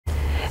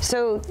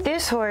So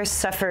this horse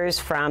suffers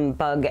from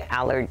bug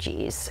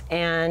allergies,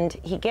 and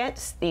he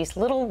gets these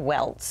little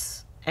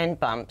welts and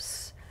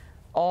bumps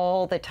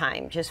all the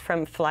time, just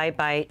from fly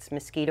bites,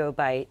 mosquito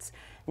bites.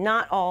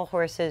 Not all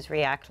horses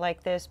react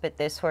like this, but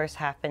this horse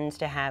happens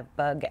to have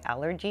bug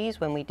allergies.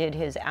 When we did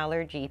his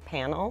allergy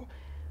panel,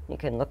 you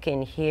can look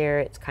in here,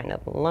 it's kind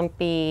of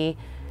lumpy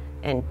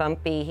and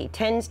bumpy. He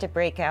tends to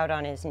break out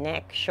on his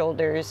neck,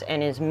 shoulders,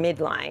 and his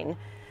midline.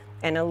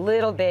 And a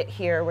little bit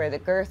here where the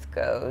girth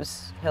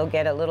goes, he'll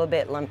get a little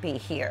bit lumpy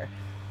here.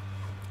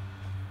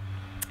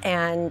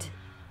 And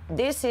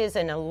this is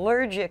an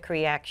allergic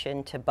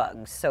reaction to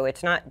bugs. So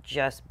it's not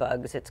just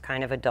bugs, it's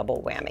kind of a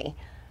double whammy.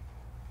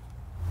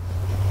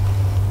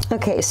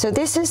 Okay, so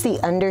this is the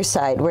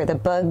underside where the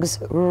bugs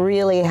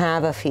really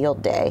have a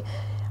field day.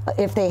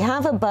 If they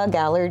have a bug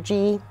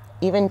allergy,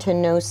 even to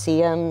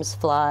no-see-ums,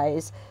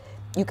 flies,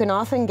 you can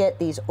often get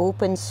these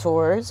open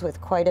sores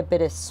with quite a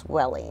bit of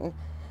swelling.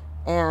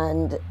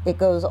 And it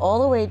goes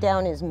all the way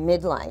down his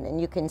midline, and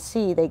you can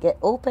see they get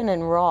open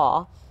and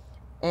raw,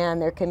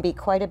 and there can be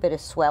quite a bit of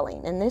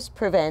swelling. And this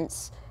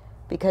prevents,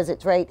 because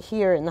it's right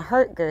here in the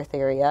heart girth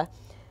area,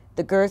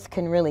 the girth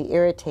can really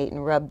irritate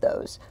and rub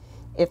those.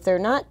 If they're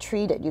not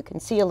treated, you can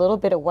see a little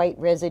bit of white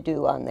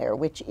residue on there,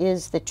 which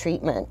is the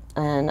treatment,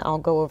 and I'll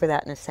go over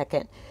that in a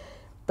second.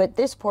 But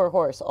this poor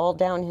horse, all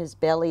down his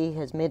belly,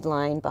 his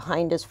midline,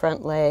 behind his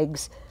front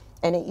legs,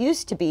 and it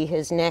used to be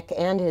his neck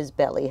and his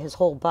belly. His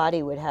whole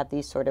body would have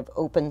these sort of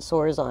open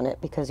sores on it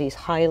because he's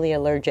highly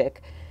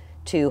allergic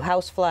to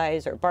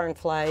houseflies or barn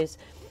flies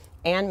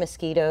and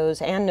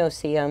mosquitoes and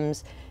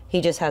no-see-ums.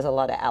 He just has a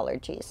lot of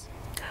allergies.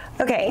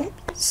 Okay,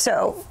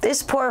 so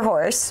this poor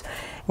horse,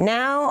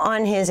 now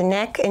on his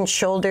neck and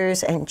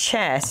shoulders and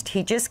chest,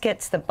 he just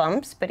gets the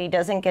bumps, but he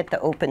doesn't get the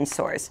open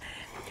sores.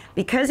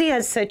 Because he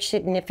has such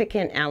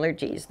significant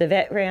allergies, the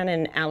vet ran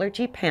an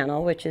allergy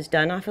panel, which is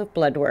done off of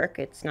blood work.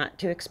 It's not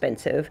too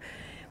expensive.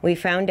 We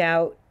found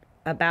out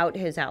about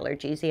his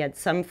allergies. He had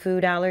some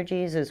food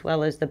allergies as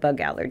well as the bug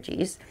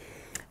allergies.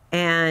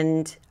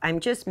 And I'm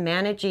just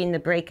managing the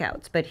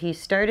breakouts, but he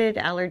started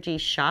allergy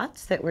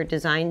shots that were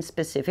designed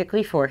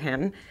specifically for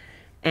him.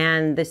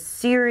 And the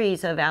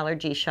series of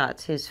allergy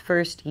shots his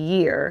first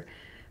year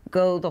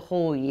go the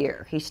whole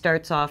year. He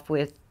starts off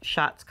with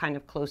shots kind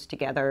of close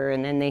together,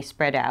 and then they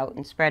spread out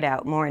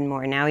more and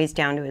more. Now he's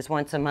down to his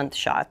once-a-month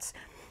shots.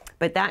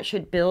 But that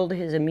should build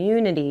his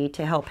immunity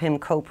to help him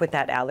cope with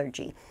that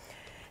allergy.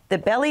 The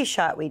belly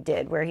shot we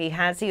did, where he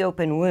has the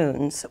open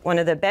wounds, one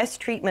of the best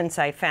treatments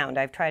I found.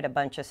 I've tried a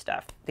bunch of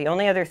stuff. The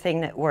only other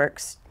thing that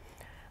works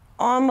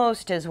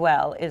almost as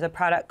well is a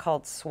product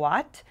called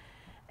SWAT.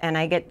 And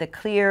I get the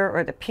clear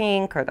or the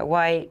pink or the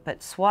white,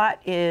 but SWAT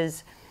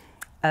is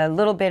a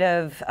little bit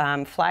of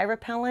fly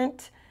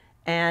repellent,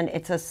 and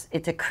it's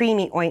a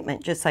creamy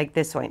ointment, just like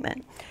this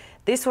ointment.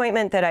 This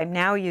ointment that I'm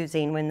now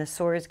using when the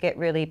sores get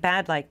really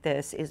bad like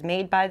this is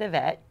made by the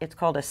vet. It's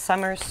called a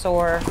summer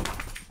sore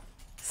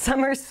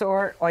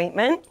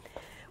ointment,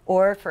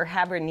 or for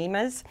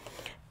Habernemas.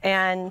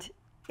 And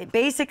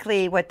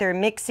basically what they're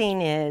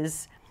mixing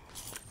is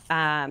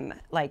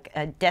like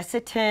a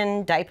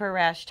Desitin diaper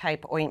rash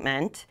type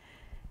ointment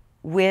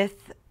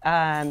with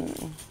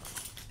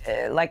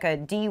like a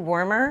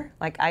dewormer,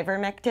 like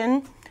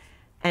ivermectin,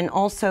 and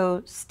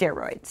also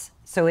steroids.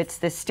 So it's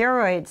the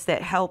steroids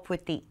that help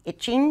with the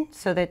itching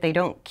so that they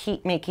don't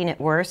keep making it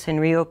worse and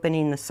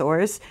reopening the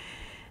sores.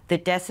 The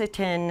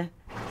Desitin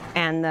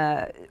and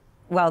the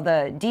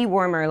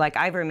dewormer, like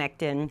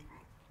ivermectin,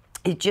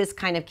 it just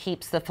kind of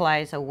keeps the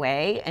flies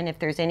away. And if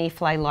there's any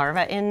fly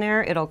larvae in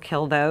there, it'll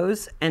kill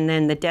those. And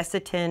then the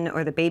Desitin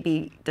or the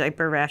baby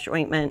diaper rash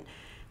ointment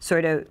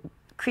sort of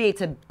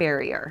creates a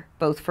barrier,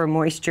 both for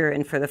moisture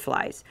and for the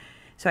flies.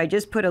 So I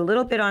just put a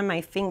little bit on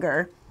my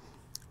finger,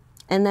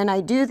 and then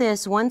I do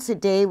this once a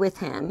day with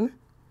him.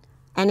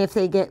 And if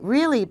they get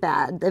really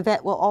bad, the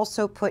vet will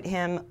also put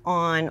him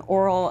on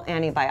oral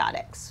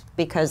antibiotics,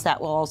 because that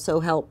will also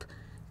help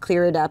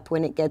clear it up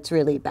when it gets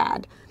really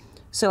bad.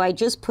 So I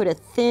just put a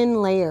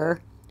thin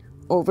layer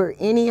over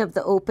any of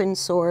the open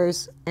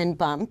sores and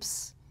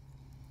bumps.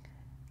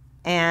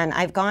 And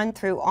I've gone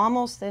through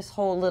almost this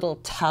whole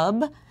little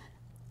tub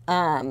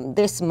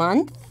this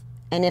month.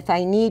 And if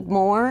I need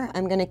more,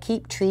 I'm going to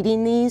keep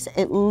treating these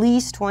at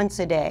least once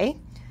a day,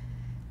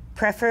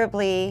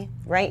 preferably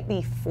right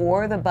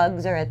before the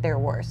bugs are at their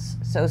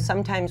worst. So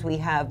sometimes we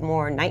have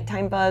more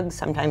nighttime bugs,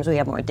 sometimes we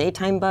have more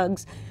daytime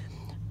bugs,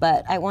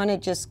 but I want to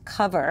just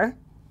cover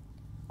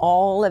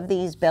all of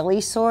these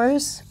belly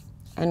sores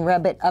and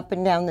rub it up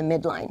and down the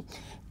midline.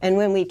 And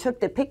when we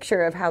took the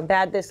picture of how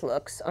bad this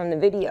looks on the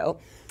video,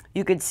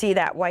 you could see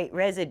that white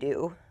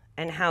residue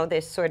and how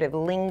this sort of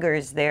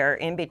lingers there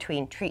in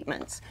between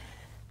treatments.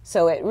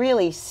 So it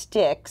really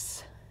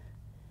sticks.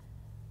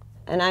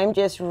 And I'm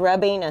just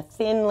rubbing a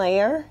thin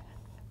layer,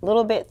 a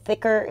little bit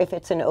thicker if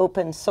it's an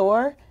open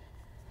sore,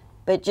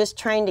 but just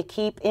trying to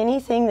keep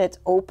anything that's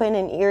open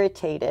and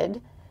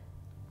irritated.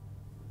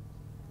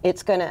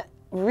 It's gonna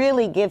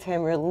really give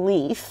him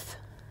relief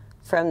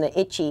from the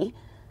itchy,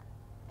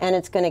 and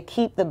it's gonna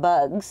keep the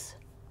bugs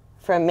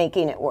from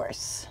making it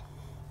worse.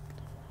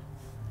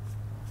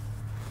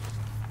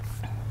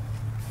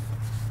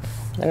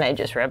 And I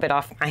just rub it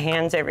off my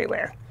hands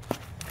everywhere.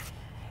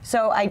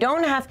 So I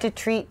don't have to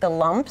treat the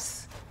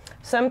lumps.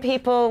 Some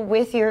people,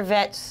 with your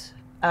vet's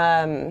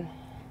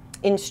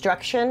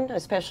instruction,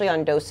 especially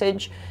on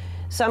dosage,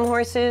 some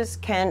horses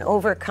can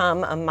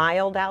overcome a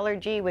mild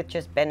allergy with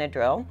just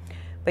Benadryl,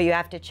 but you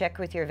have to check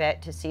with your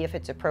vet to see if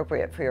it's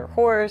appropriate for your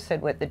horse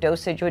and what the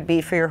dosage would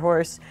be for your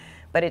horse,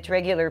 but it's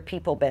regular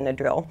people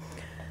Benadryl.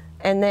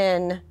 And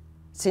then,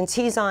 since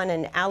he's on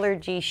an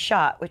allergy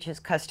shot, which is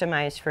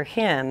customized for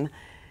him,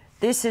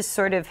 this is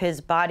sort of his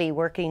body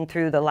working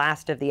through the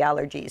last of the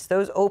allergies.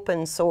 Those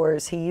open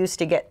sores, he used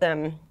to get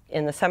them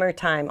in the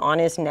summertime on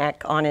his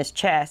neck, on his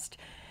chest.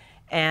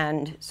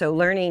 And so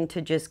learning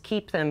to just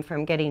keep them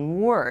from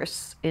getting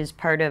worse is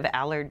part of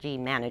allergy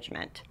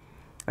management,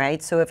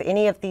 right? So if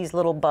any of these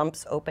little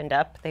bumps opened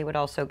up, they would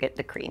also get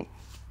the cream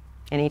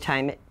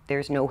anytime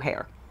there's no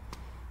hair.